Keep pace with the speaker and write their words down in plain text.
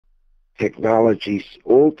technologies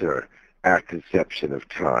alter our conception of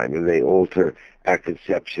time, and they alter our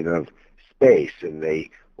conception of space, and they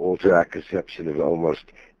alter our conception of almost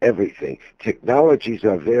everything. Technologies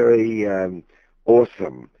are very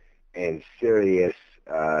awesome and serious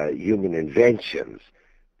human inventions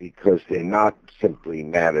because they're not simply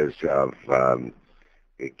matters of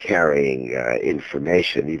carrying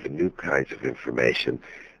information, even new kinds of information.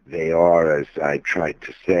 They are, as I tried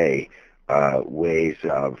to say, ways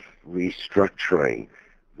of restructuring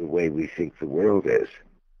the way we think the world is.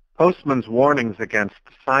 Postman's warnings against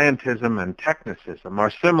scientism and technicism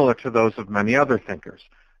are similar to those of many other thinkers,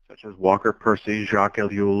 such as Walker Percy, Jacques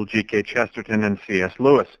Ellul, G.K. Chesterton, and C.S.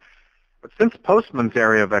 Lewis. But since Postman's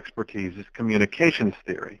area of expertise is communications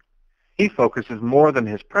theory, he focuses more than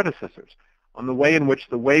his predecessors on the way in which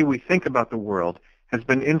the way we think about the world has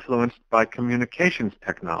been influenced by communications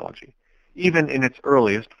technology, even in its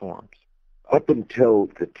earliest forms. Up until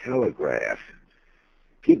the telegraph,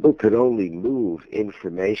 people could only move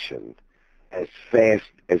information as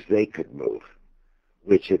fast as they could move,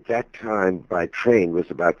 which at that time by train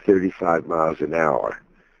was about 35 miles an hour.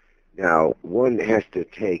 Now, one has to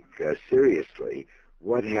take seriously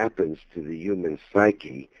what happens to the human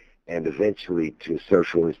psyche and eventually to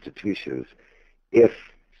social institutions if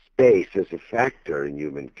space as a factor in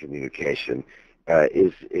human communication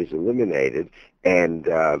is eliminated and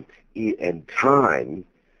time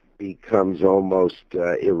becomes almost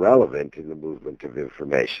irrelevant in the movement of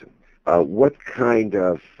information. What kind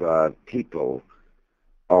of people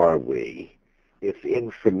are we if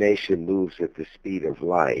information moves at the speed of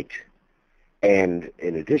light, and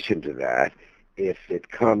in addition to that, if it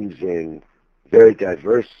comes in very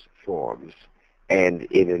diverse forms and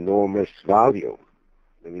in enormous volume?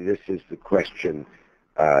 I mean, this is the question,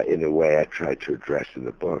 in a way, I try to address in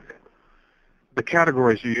the book. The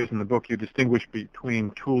categories you use in the book, you distinguish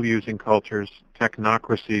between tool-using cultures,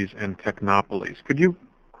 technocracies, and technopolies. Could you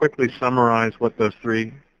quickly summarize what those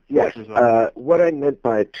three cultures are? What I meant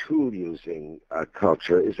by a tool-using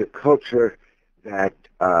culture is a culture that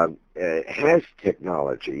has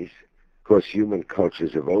technologies. Of course, human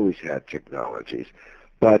cultures have always had technologies,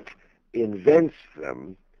 but invents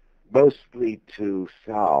them mostly to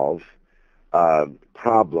solve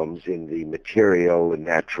problems in the material and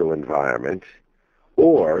natural environment,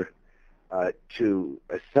 or to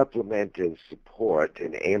supplement and support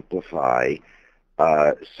and amplify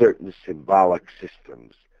certain symbolic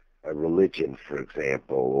systems, religion, for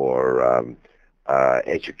example, or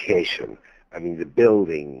education. I mean, the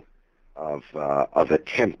building of a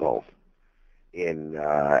temple in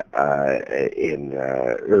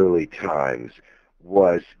early times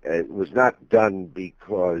was not done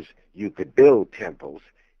because you could build temples.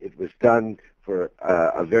 It was done for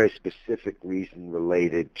a very specific reason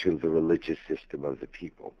related to the religious system of the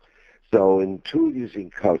people. So in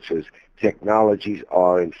tool-using cultures, technologies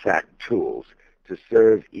are in fact tools to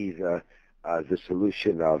serve either the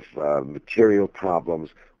solution of material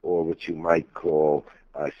problems or what you might call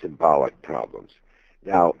symbolic problems.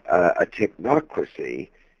 Now, a technocracy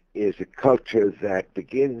is a culture that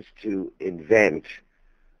begins to invent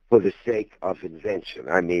for the sake of invention.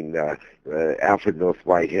 I mean, Alfred North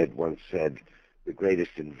Whitehead once said the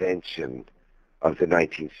greatest invention of the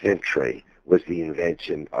 19th century was the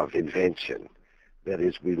invention of invention. That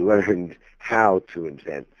is, we learned how to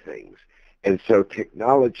invent things. And so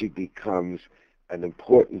technology becomes an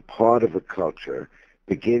important part of a culture,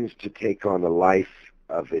 begins to take on a life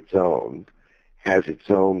of its own, has its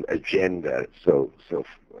own agenda, so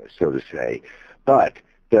to say, but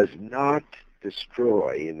does not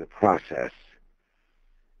destroy in the process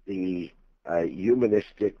the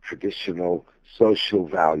humanistic, traditional, social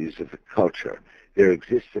values of the culture. There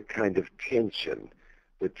exists a kind of tension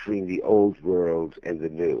between the old world and the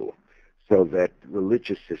new, so that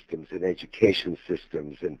religious systems and education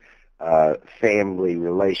systems and family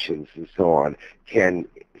relations and so on can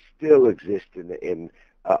still exist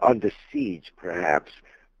under siege, perhaps,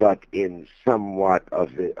 but in somewhat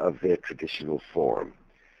of their traditional form.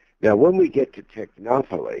 Now, when we get to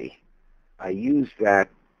technopoly, I use that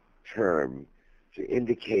term to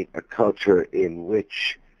indicate a culture in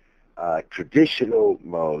which traditional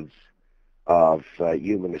modes of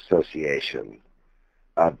human association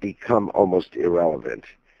become almost irrelevant,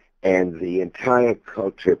 and the entire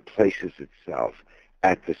culture places itself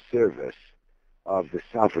at the service of the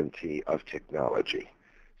sovereignty of technology,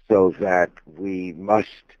 so that we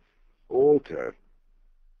must alter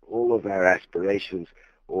all of our aspirations,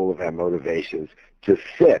 all of our motivations to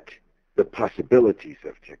fit the possibilities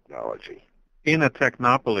of technology. In a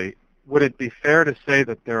technopoly, would it be fair to say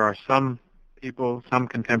that there are some people, some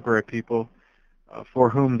contemporary people, for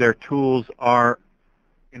whom their tools are,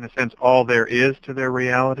 in a sense, all there is to their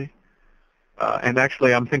reality. And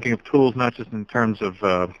actually, I'm thinking of tools not just in terms of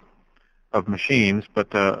machines, but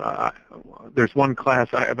there's one class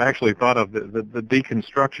I've actually thought of, the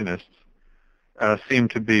deconstructionists seem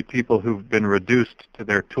to be people who've been reduced to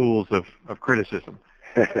their tools of criticism.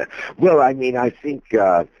 Well, I mean, I think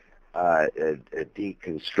a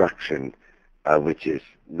deconstruction, which is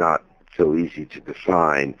not so easy to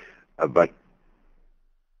define, but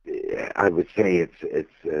I would say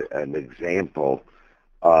it's an example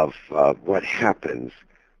of what happens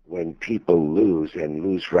when people lose, and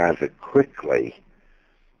lose rather quickly,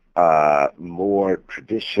 more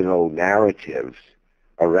traditional narratives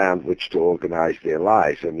around which to organize their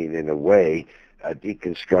lives. I mean, in a way,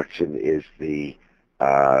 deconstruction is the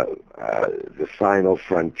final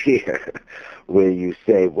frontier, where you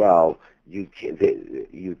say, well, you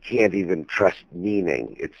can't even trust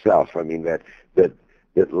meaning itself. I mean, that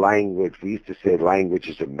language, we used to say language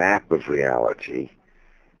is a map of reality,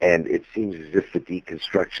 and it seems as if the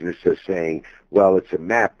deconstructionists are saying, well, it's a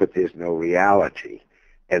map, but there's no reality,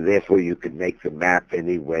 and therefore you can make the map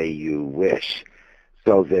any way you wish.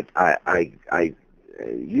 So that I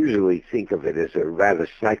usually think of it as a rather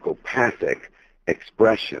psychopathic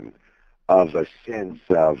expression of a sense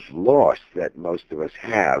of loss that most of us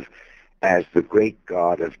have as the great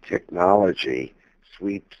god of technology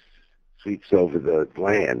sweeps over the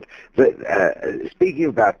land. But speaking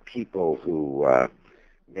about people who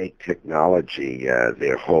make technology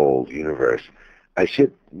their whole universe, I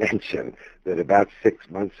should mention that about 6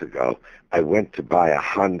 months ago, I went to buy a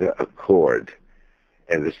Honda Accord,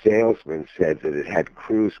 and the salesman said that it had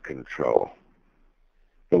cruise control,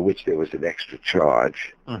 for which there was an extra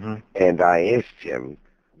charge. Mm-hmm. And I asked him,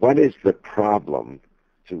 what is the problem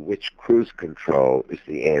to which cruise control is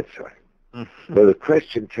the answer? Mm-hmm. Well, the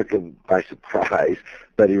question took him by surprise,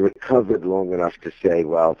 but he recovered long enough to say,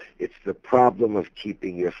 well, it's the problem of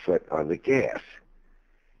keeping your foot on the gas.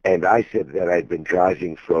 And I said that I'd been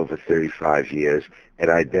driving for over 35 years,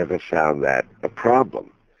 and I'd never found that a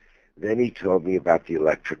problem. Then he told me about the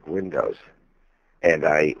electric windows. And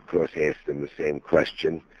I, of course, asked him the same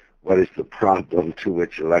question. What is the problem to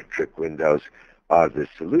which electric windows are the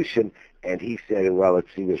solution? And he said, well,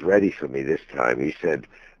 he was ready for me this time. He said,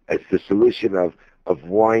 it's the solution of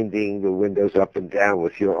winding the windows up and down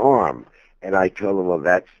with your arm. And I told him, well,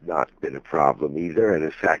 that's not been a problem either. And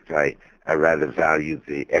in fact, I rather valued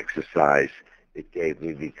the exercise it gave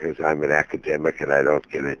me, because I'm an academic and I don't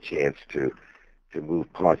get a chance to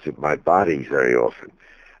move parts of my body very often.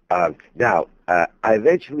 Now, I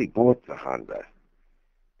eventually bought the Honda,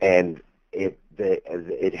 and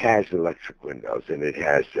it has electric windows, and it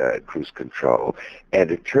has cruise control.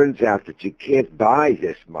 And it turns out that you can't buy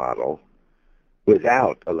this model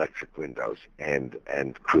without electric windows and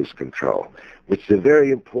cruise control, which is a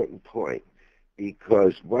very important point,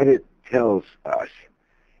 because what it tells us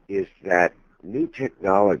is that new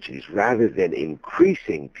technologies, rather than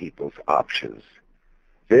increasing people's options,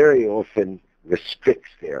 very often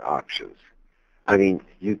restricts their options. I mean,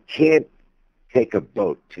 you can't take a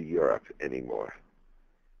boat to Europe anymore.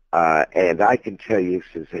 And I can tell you,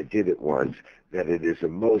 since I did it once, that it is a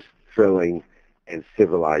most thrilling and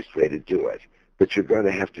civilized way to do it. But you're going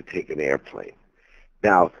to have to take an airplane.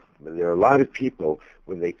 Now, there are a lot of people,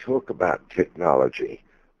 when they talk about technology,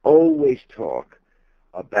 always talk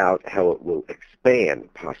about how it will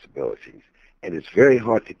expand possibilities. And it's very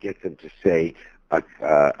hard to get them to say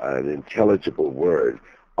an intelligible word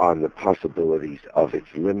on the possibilities of its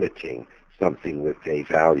limiting something that they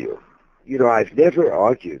value. You know, I've never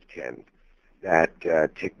argued, Ken, that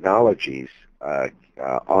technologies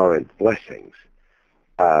aren't blessings.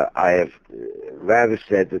 I have rather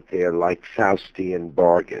said that they're like Faustian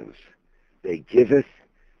bargains. They giveth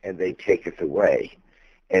and they taketh away.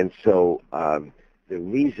 And so the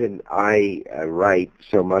reason I write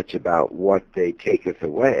so much about what they taketh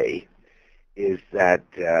away is that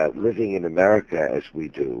living in America as we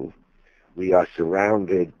do, we are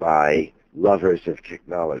surrounded by lovers of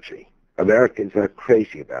technology. Americans are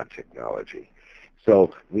crazy about technology.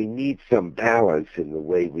 So we need some balance in the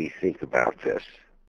way we think about this.